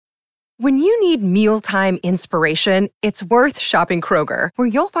When you need mealtime inspiration, it's worth shopping Kroger, where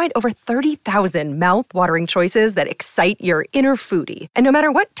you'll find over 30,000 mouth-watering choices that excite your inner foodie. And no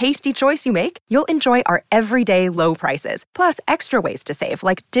matter what tasty choice you make, you'll enjoy our everyday low prices, plus extra ways to save,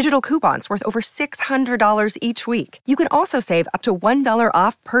 like digital coupons worth over $600 each week. You can also save up to $1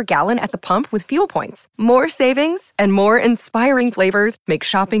 off per gallon at the pump with fuel points. More savings and more inspiring flavors make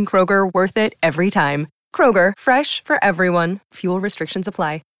shopping Kroger worth it every time. Kroger, fresh for everyone. Fuel restrictions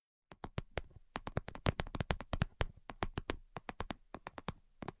apply.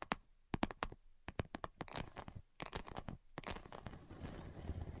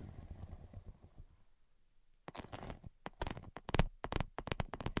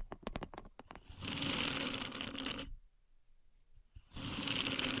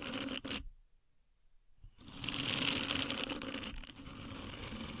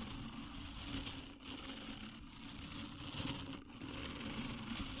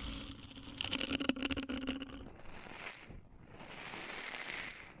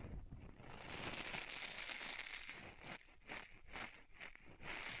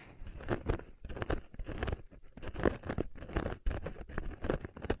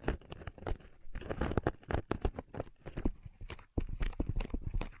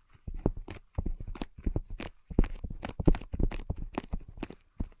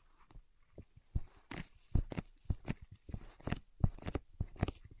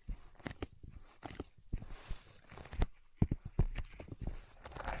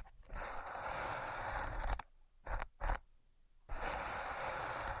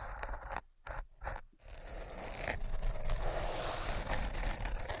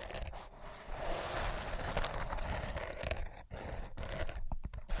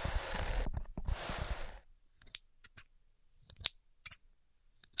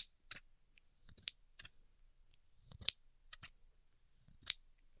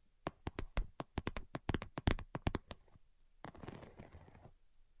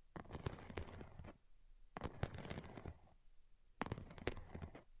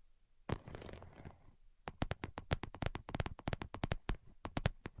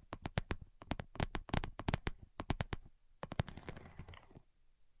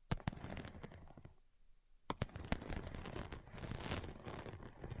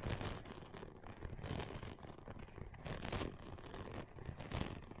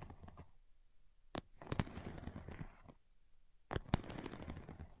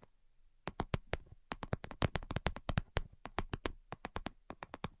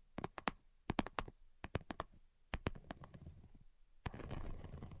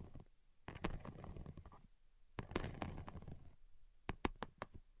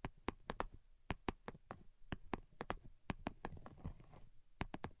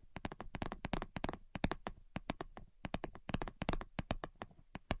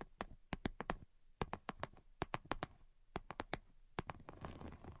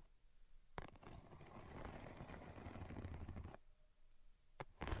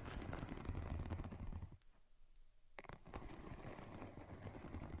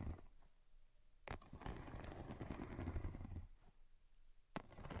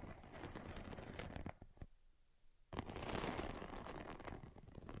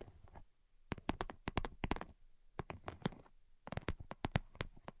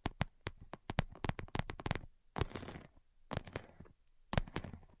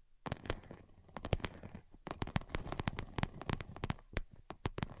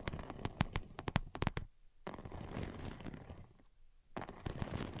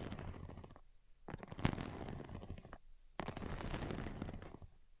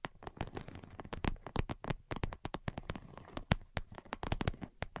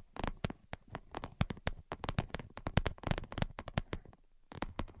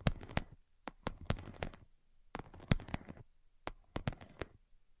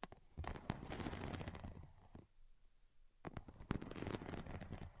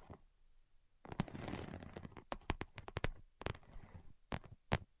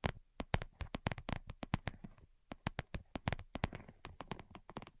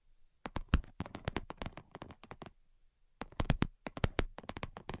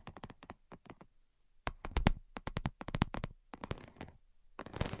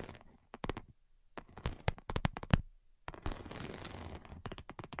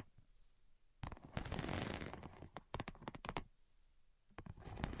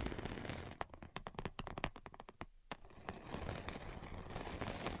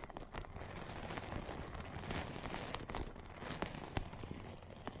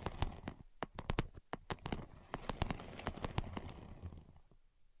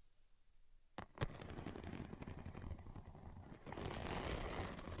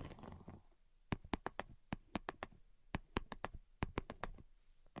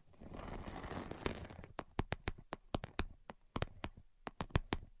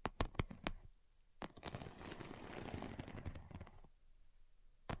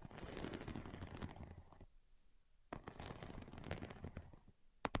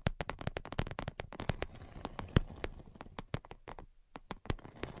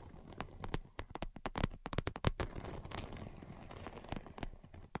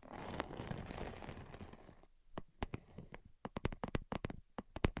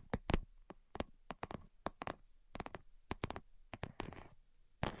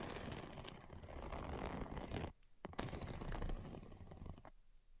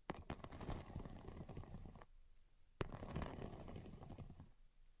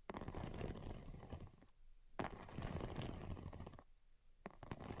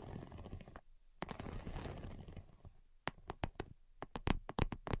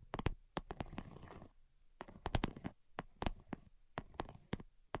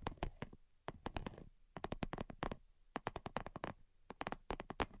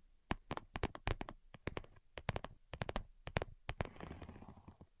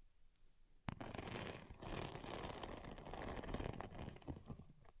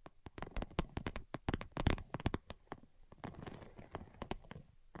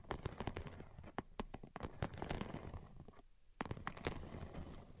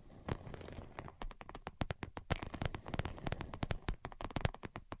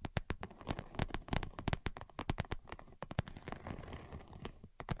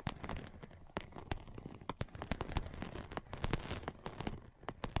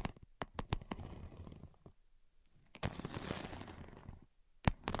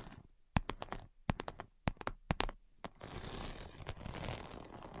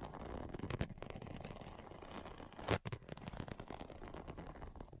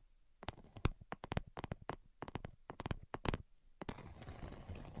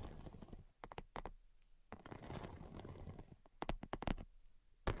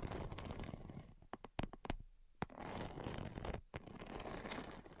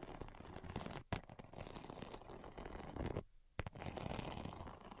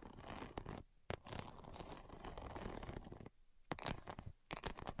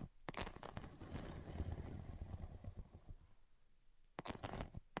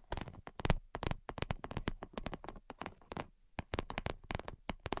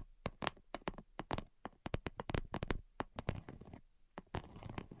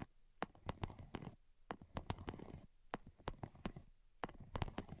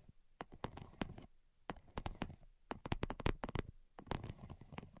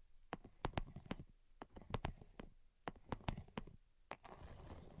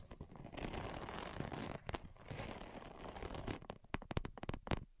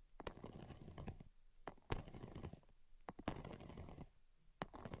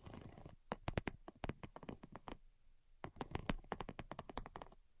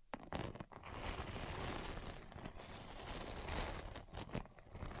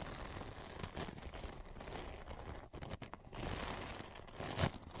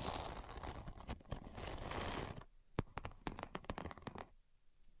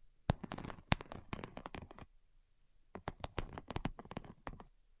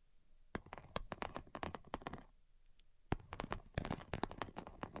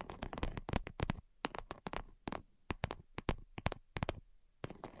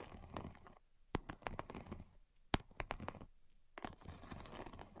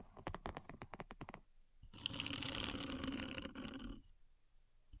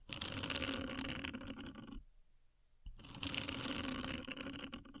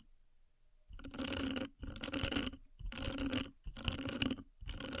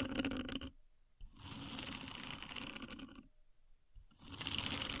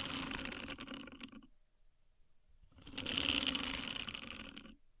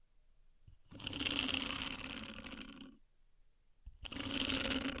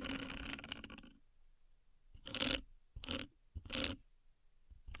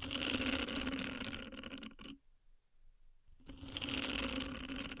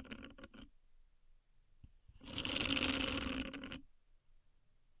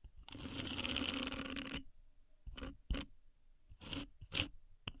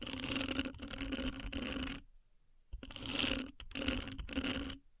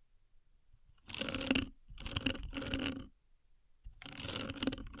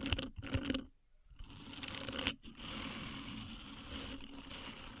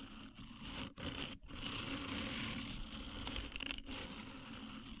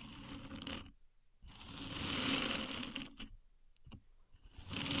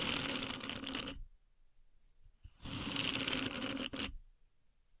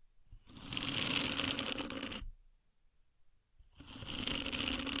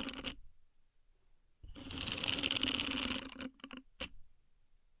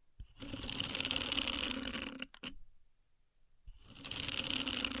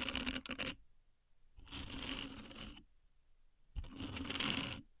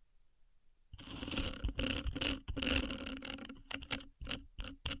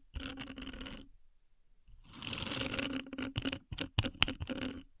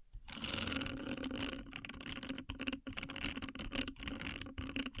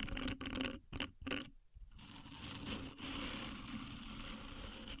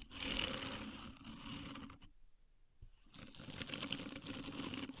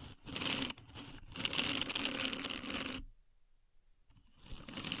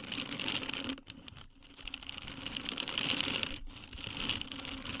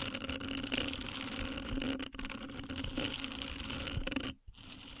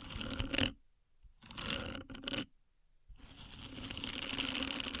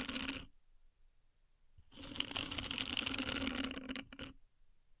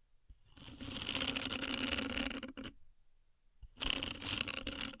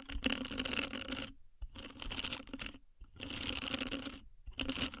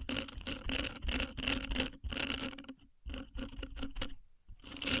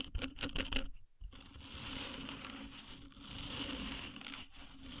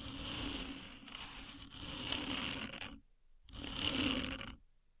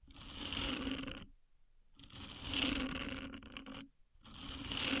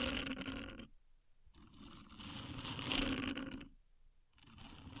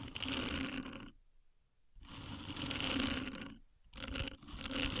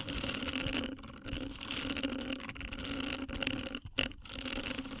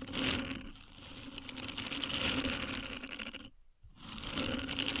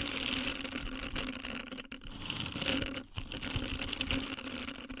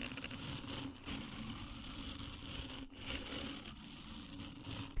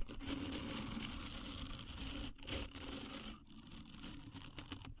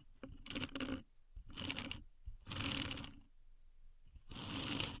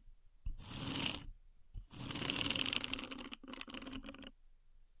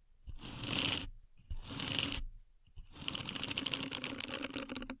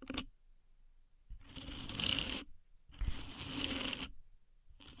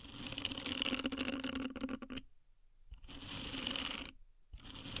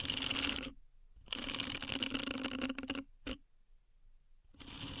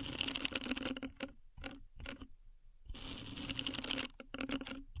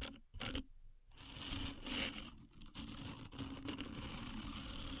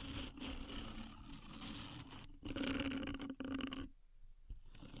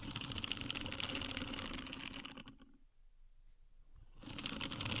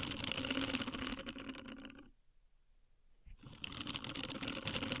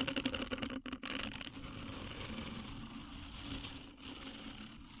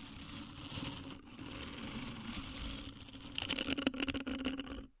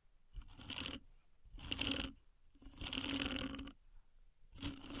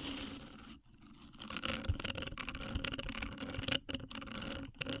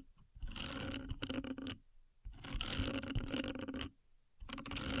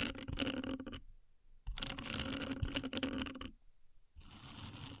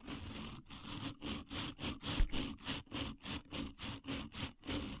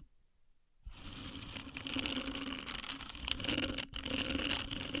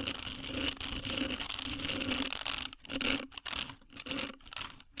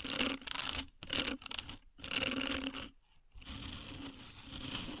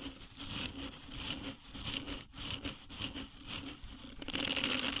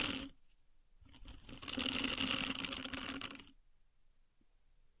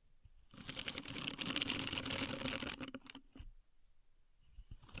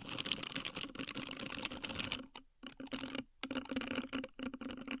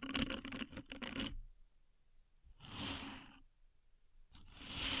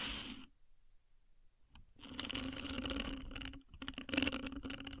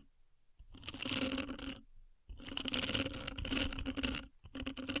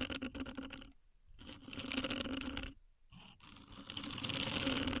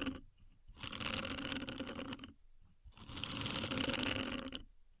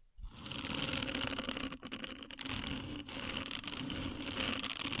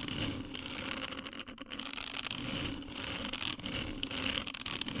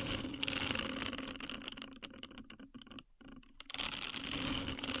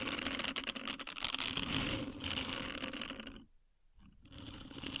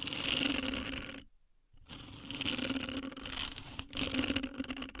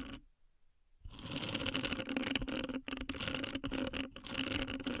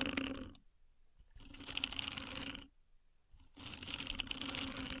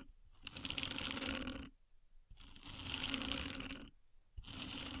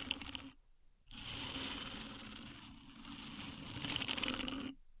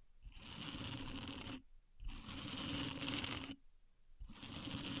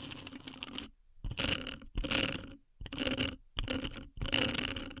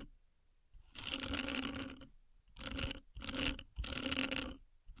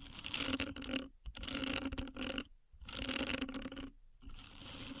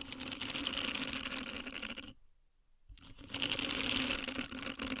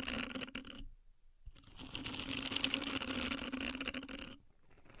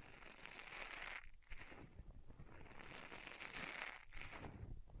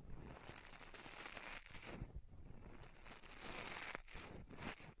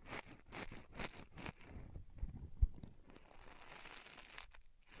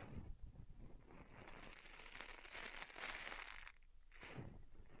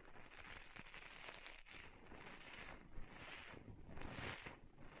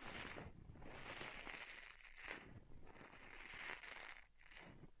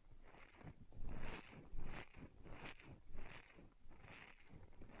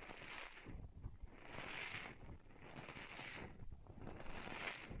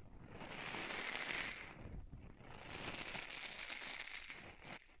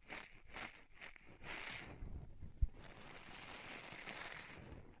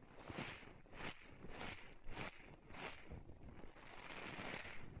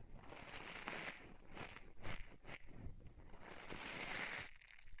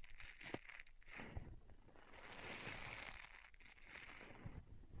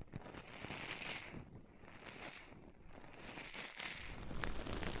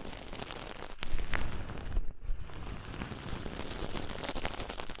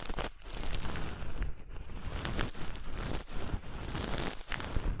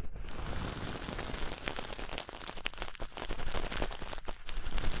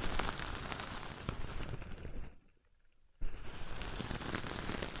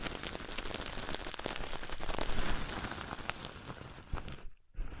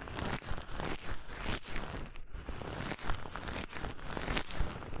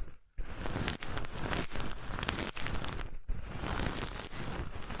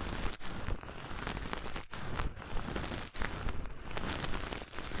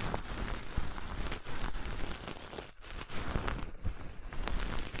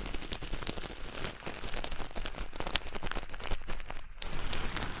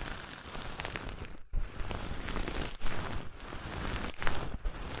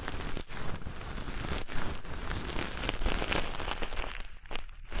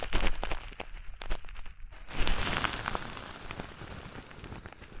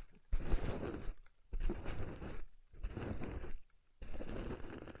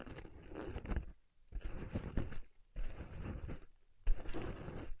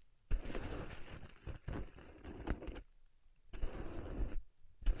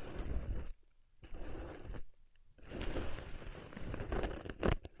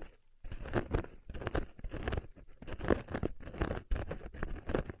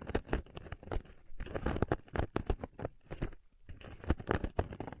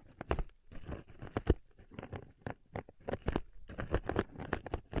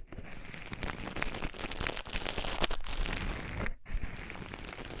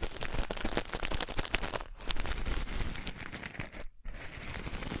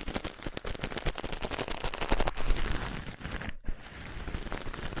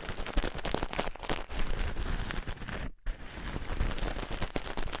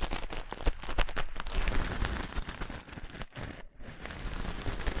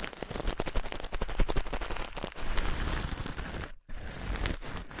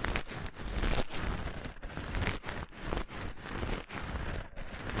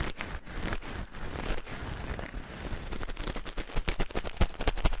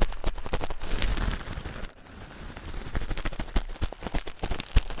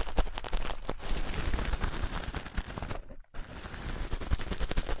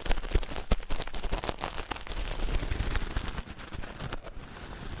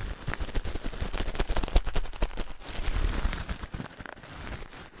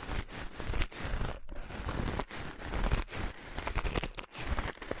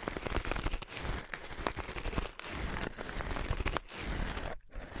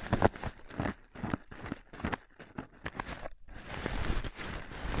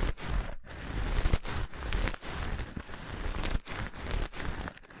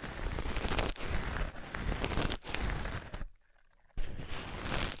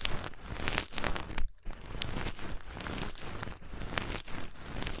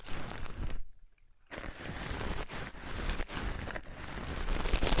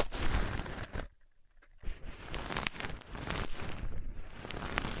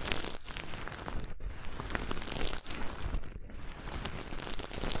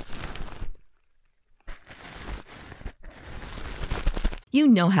 You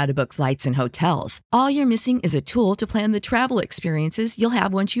know how to book flights and hotels. All you're missing is a tool to plan the travel experiences you'll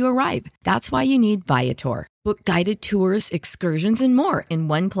have once you arrive. That's why you need Viator. Book guided tours, excursions, and more in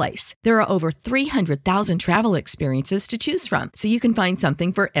one place. There are over 300,000 travel experiences to choose from, so you can find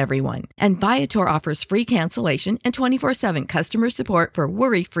something for everyone. And Viator offers free cancellation and 24/7 customer support for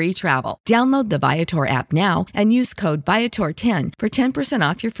worry-free travel. Download the Viator app now and use code Viator10 for 10%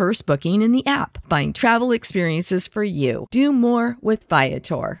 off your first booking in the app. Find travel experiences for you. Do more with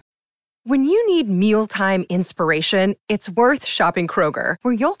Viator. When you need mealtime inspiration, it's worth shopping Kroger,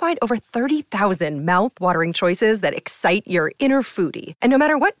 where you'll find over 30,000 mouth-watering choices that excite your inner foodie. And no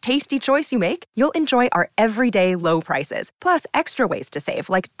matter what tasty choice you make, you'll enjoy our everyday low prices, plus extra ways to save,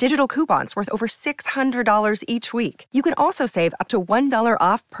 like digital coupons worth over $600 each week. You can also save up to $1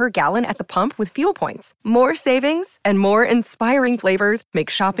 off per gallon at the pump with fuel points. More savings and more inspiring flavors make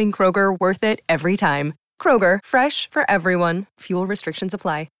shopping Kroger worth it every time. Kroger, fresh for everyone. Fuel restrictions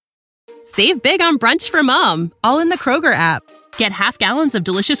apply. Save big on brunch for mom, all in the Kroger app. Get half gallons of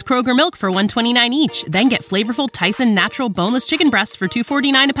delicious Kroger milk for $1.29 each. Then get flavorful Tyson natural boneless chicken breasts for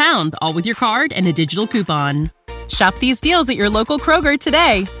 $2.49 a pound, all with your card and a digital coupon. Shop these deals at your local Kroger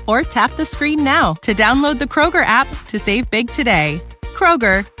today, or tap the screen now to download the Kroger app to save big today.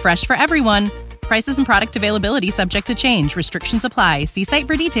 Kroger, fresh for everyone. Prices and product availability subject to change. Restrictions apply. See site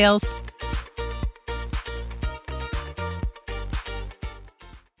for details.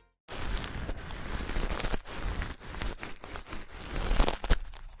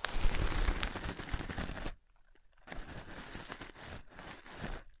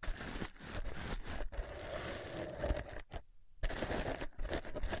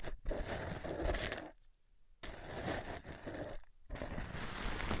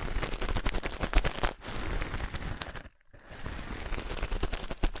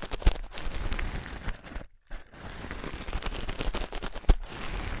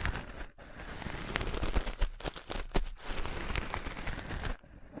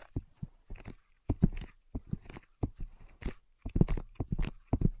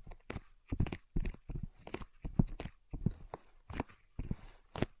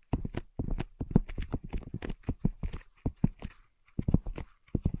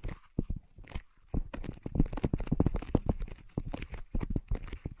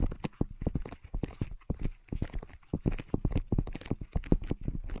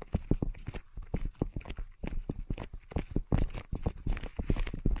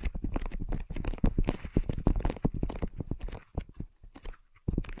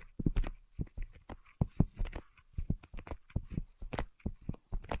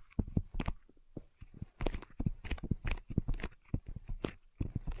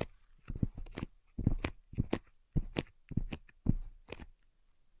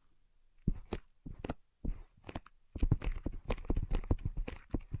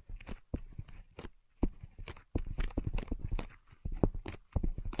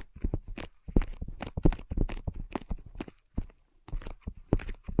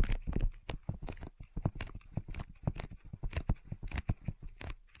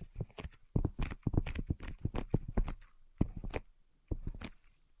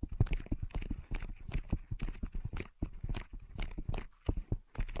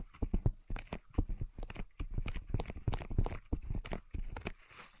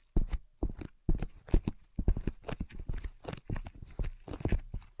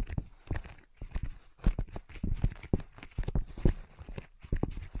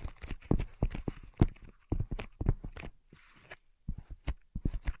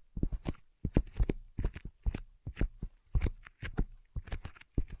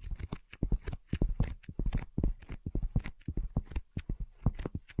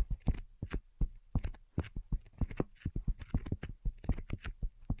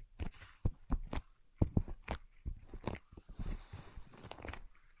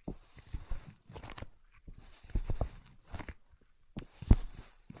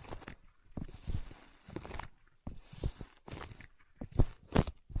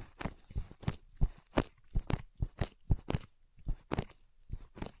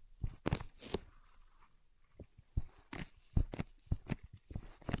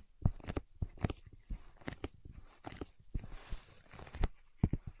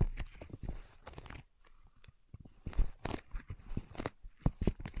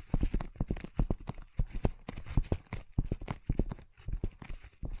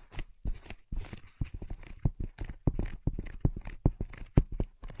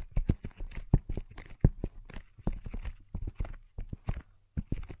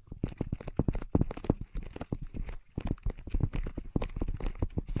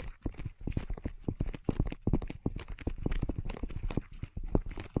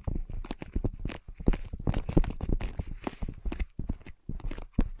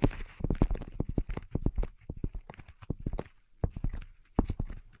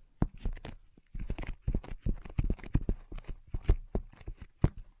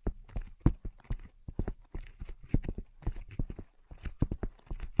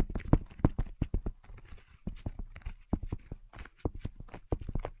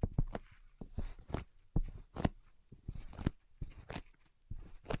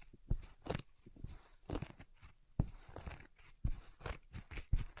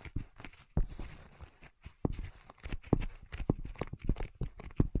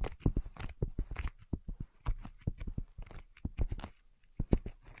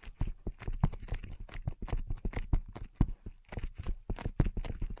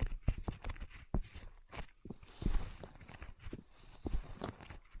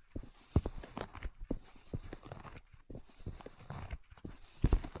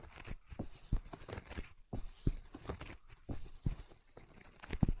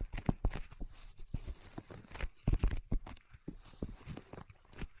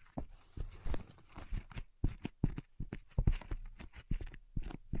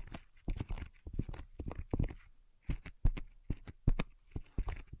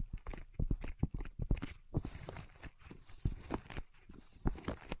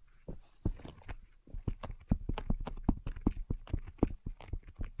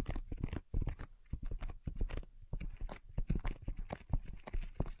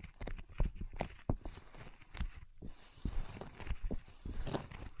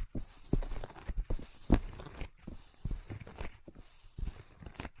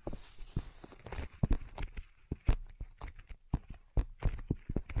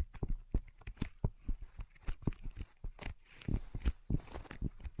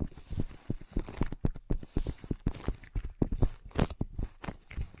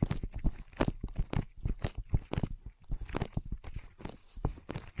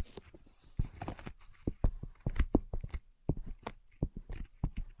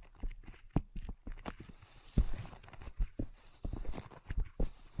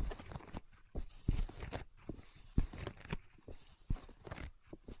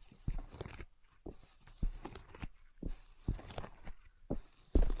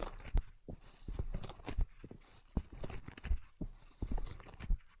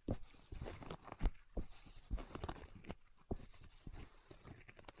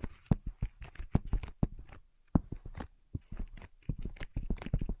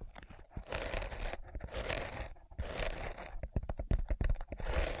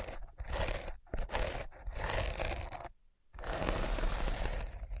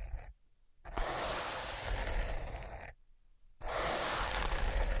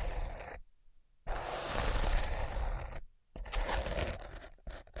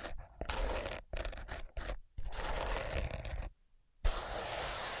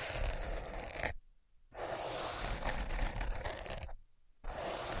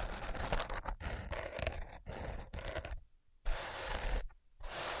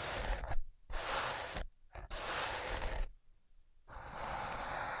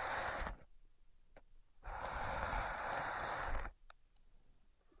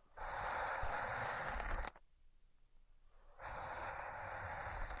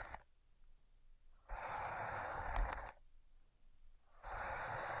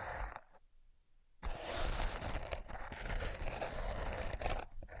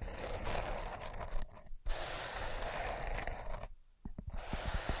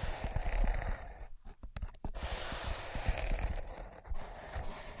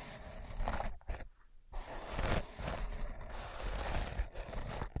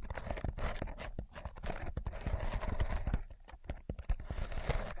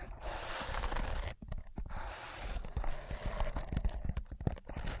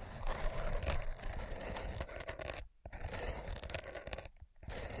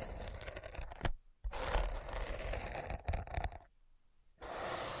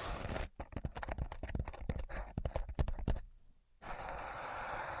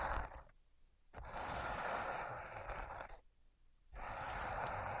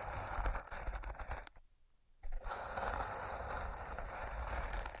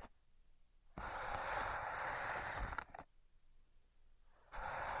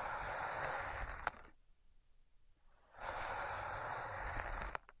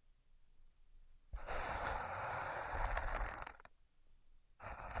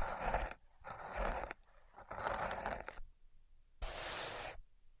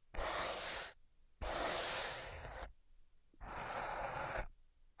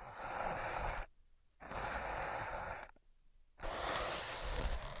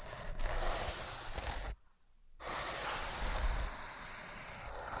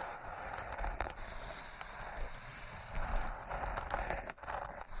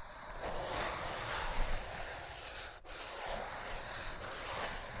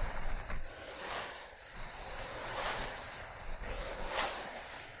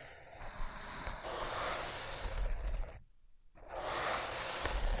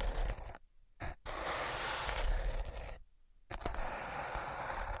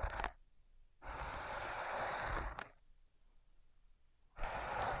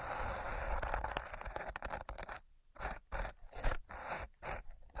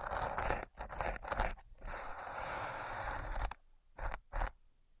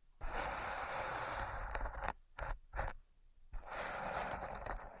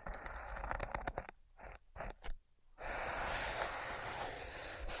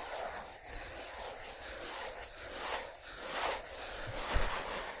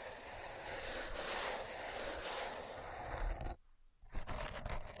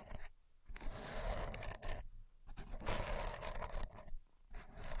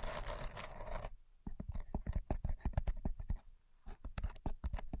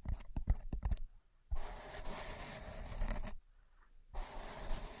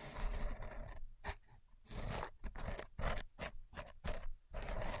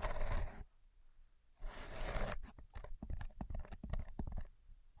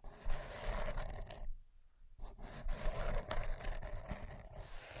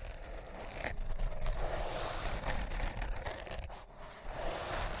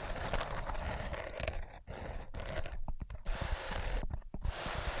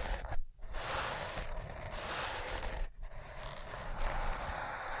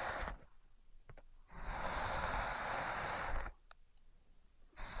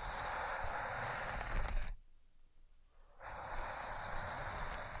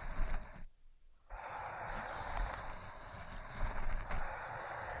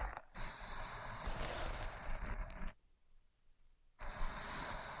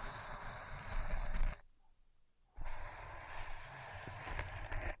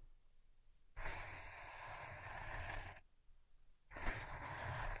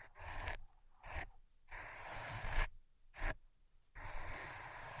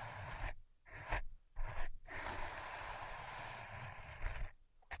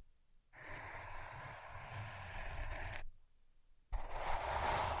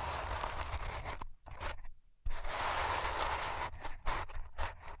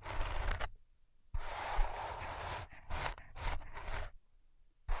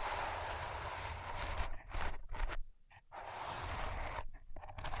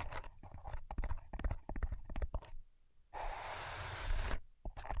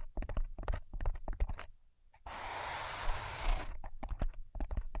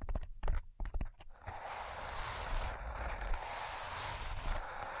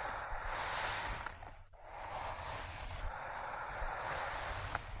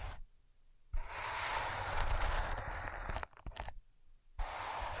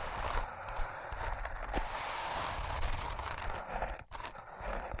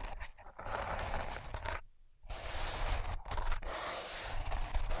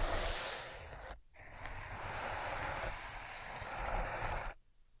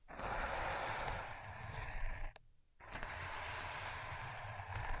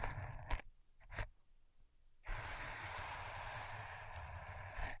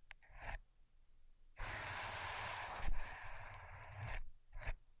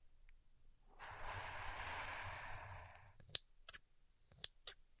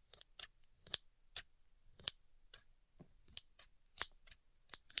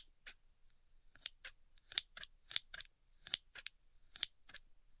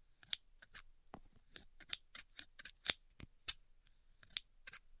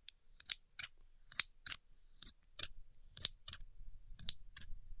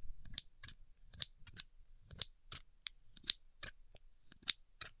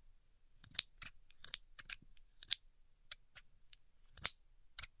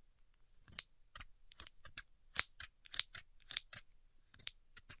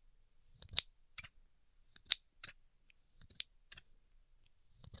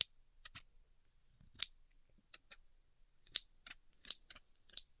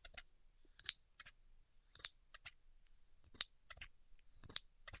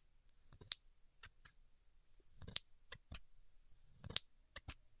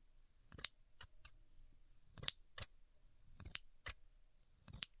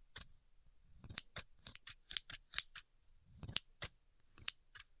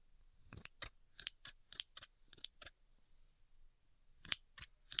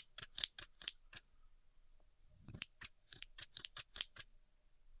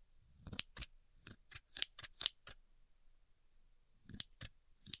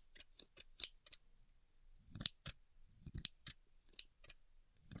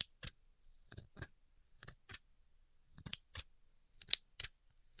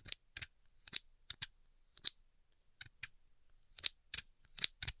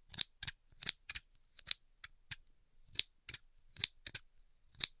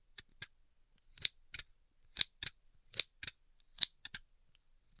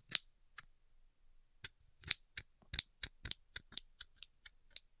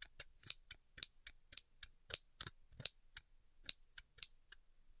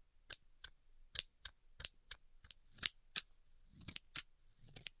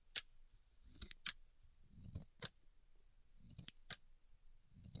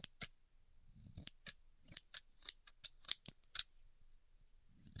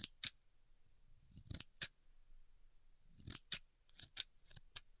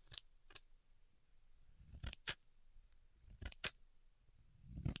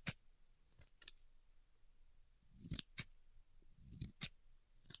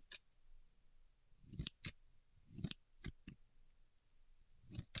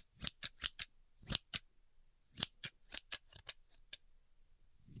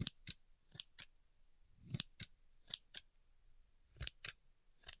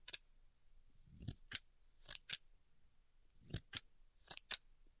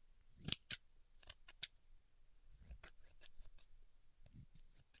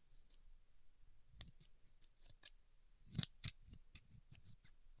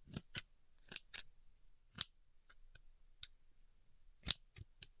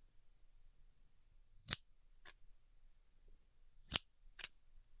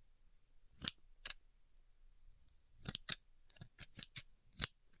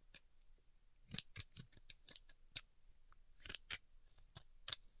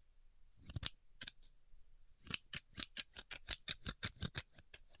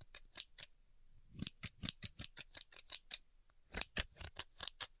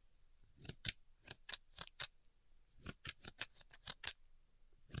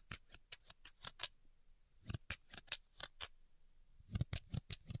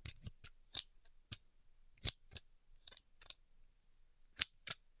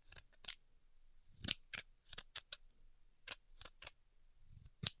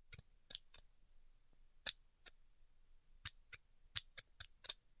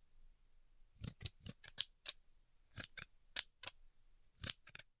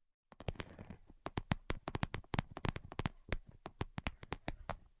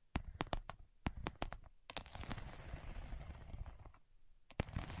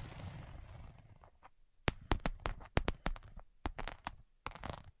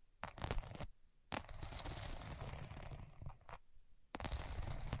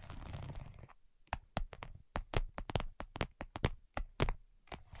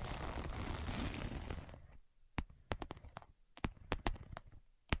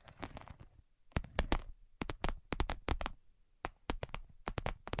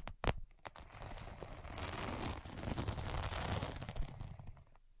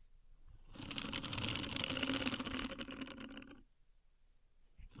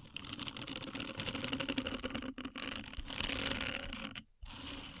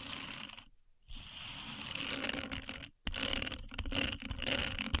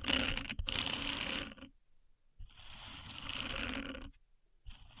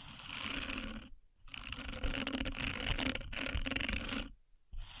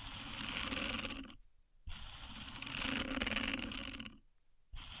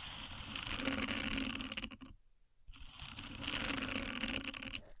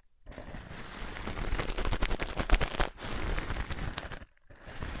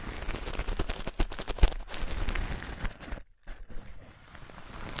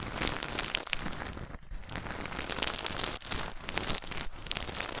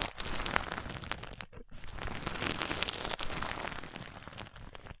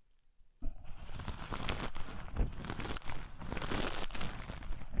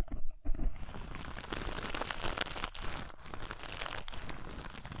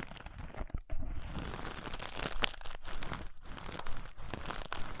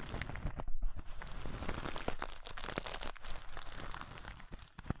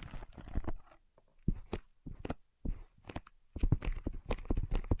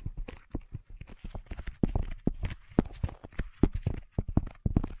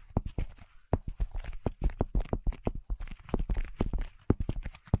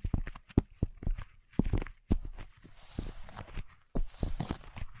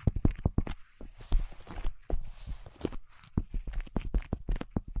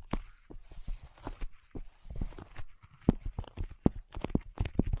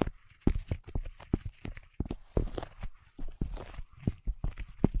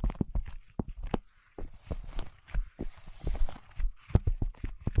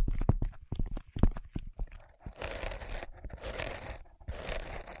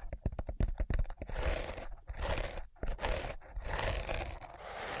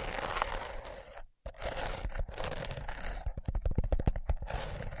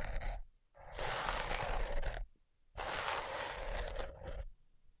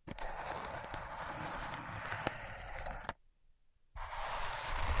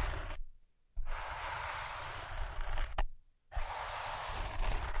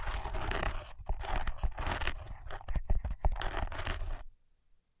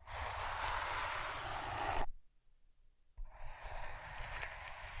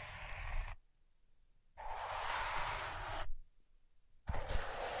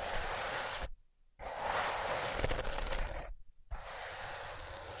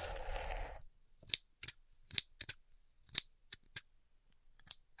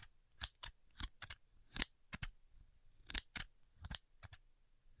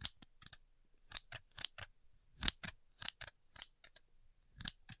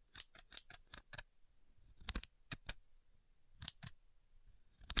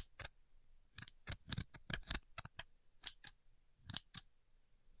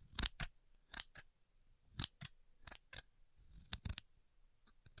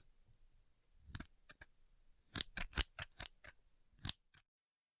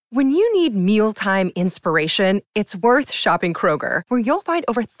 When you need mealtime inspiration, it's worth shopping Kroger, where you'll find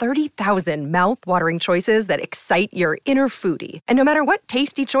over 30,000 mouth-watering choices that excite your inner foodie. And no matter what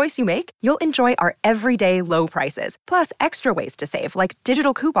tasty choice you make, you'll enjoy our everyday low prices, plus extra ways to save, like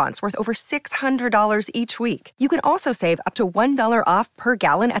digital coupons worth over $600 each week. You can also save up to $1 off per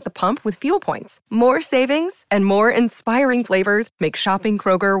gallon at the pump with fuel points. More savings and more inspiring flavors make shopping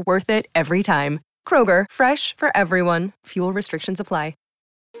Kroger worth it every time. Kroger, fresh for everyone. Fuel restrictions apply.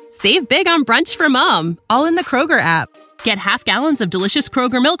 Save big on brunch for mom, all in the Kroger app. Get half gallons of delicious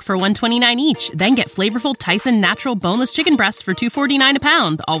Kroger milk for $1.29 each. Then get flavorful Tyson natural boneless chicken breasts for $2.49 a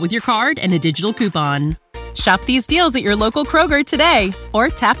pound, all with your card and a digital coupon. Shop these deals at your local Kroger today, or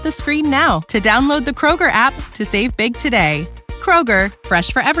tap the screen now to download the Kroger app to save big today. Kroger,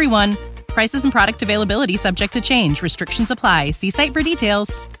 fresh for everyone. Prices and product availability subject to change. Restrictions apply. See site for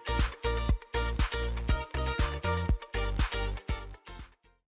details.